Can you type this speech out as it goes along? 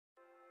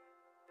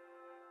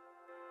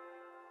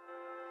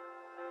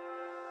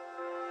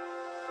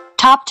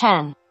Top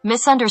 10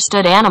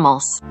 Misunderstood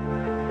Animals.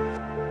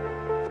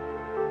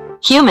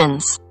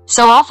 Humans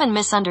so often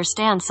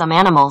misunderstand some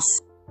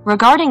animals,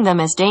 regarding them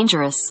as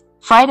dangerous,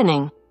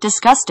 frightening,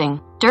 disgusting,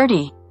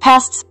 dirty,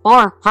 pests,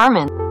 or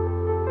vermin.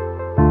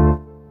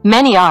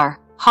 Many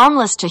are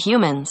harmless to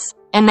humans,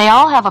 and they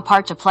all have a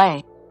part to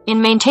play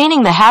in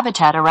maintaining the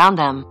habitat around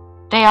them.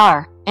 They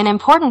are an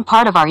important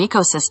part of our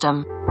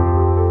ecosystem.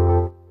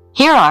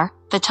 Here are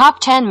the top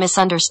 10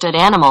 misunderstood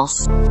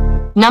animals.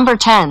 Number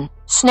 10.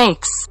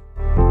 Snakes.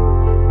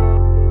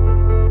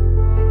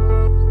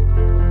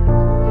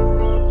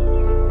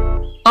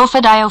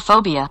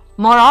 Ophidiophobia,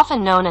 more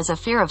often known as a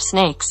fear of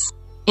snakes,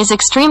 is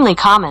extremely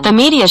common. The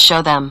media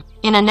show them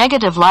in a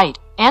negative light,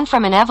 and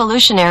from an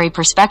evolutionary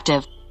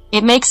perspective,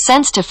 it makes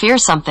sense to fear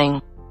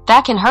something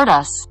that can hurt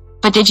us.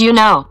 But did you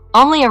know,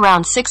 only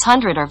around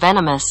 600 are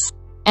venomous,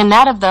 and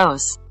that of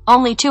those,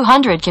 only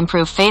 200 can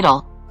prove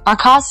fatal or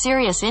cause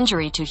serious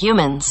injury to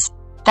humans.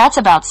 That's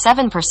about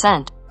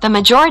 7%. The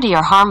majority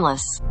are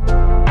harmless.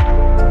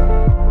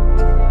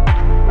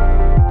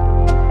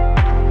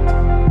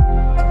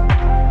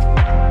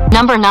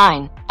 Number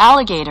 9.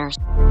 Alligators.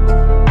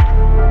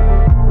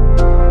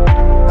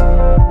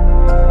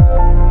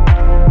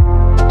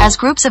 As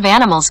groups of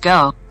animals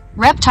go,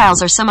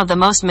 reptiles are some of the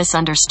most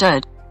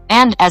misunderstood,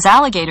 and, as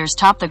alligators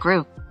top the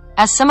group,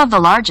 as some of the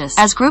largest.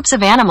 As groups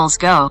of animals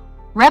go,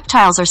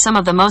 reptiles are some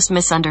of the most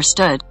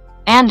misunderstood,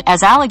 and,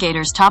 as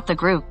alligators top the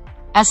group,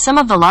 as some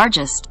of the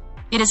largest.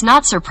 It is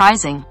not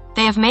surprising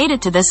they have made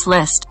it to this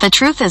list. The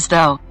truth is,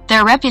 though,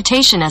 their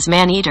reputation as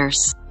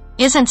man-eaters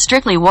isn't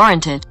strictly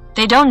warranted.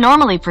 They don't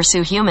normally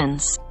pursue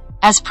humans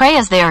as prey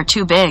as they are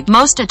too big.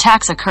 Most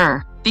attacks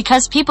occur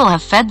because people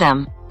have fed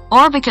them,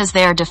 or because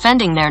they are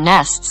defending their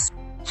nests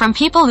from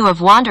people who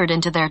have wandered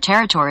into their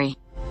territory.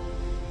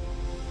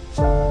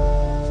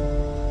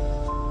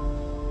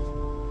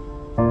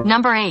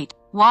 Number 8.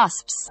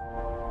 Wasps.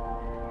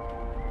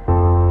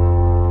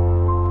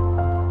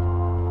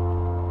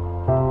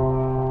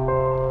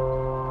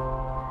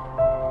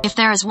 If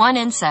there is one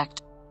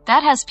insect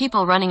that has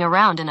people running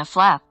around in a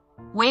flap,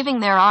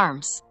 waving their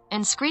arms,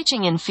 and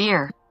screeching in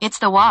fear, it's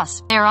the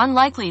wasp. They are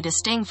unlikely to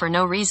sting for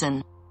no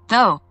reason,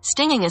 though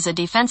stinging is a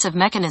defensive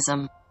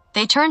mechanism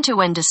they turn to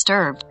when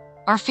disturbed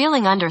or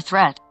feeling under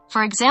threat,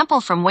 for example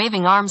from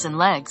waving arms and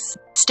legs.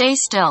 Stay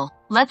still,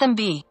 let them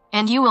be,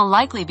 and you will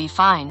likely be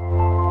fine.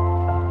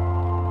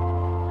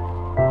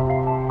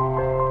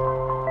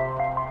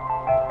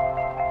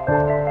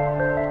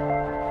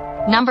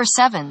 Number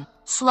 7.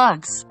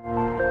 Slugs.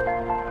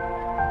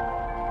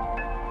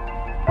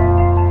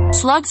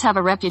 Slugs have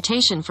a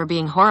reputation for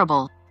being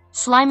horrible,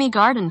 slimy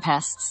garden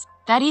pests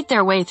that eat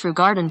their way through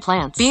garden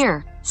plants.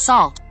 Beer,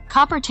 salt,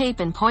 copper tape,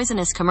 and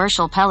poisonous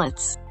commercial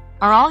pellets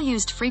are all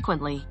used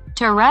frequently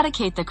to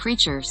eradicate the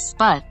creatures.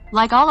 But,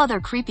 like all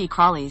other creepy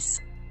crawlies,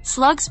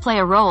 slugs play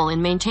a role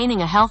in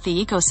maintaining a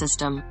healthy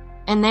ecosystem,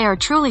 and they are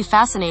truly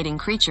fascinating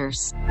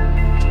creatures.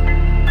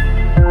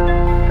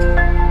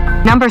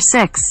 Number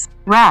 6.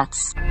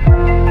 Rats.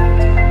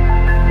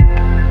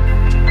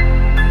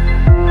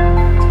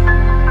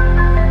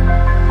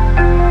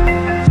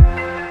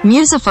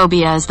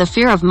 Musophobia is the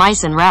fear of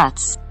mice and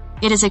rats.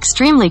 It is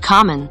extremely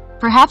common,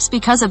 perhaps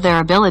because of their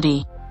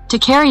ability to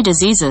carry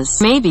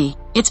diseases. Maybe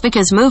it's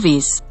because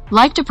movies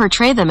like to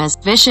portray them as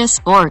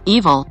vicious or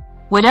evil.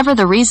 Whatever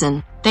the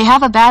reason, they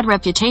have a bad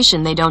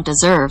reputation they don't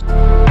deserve.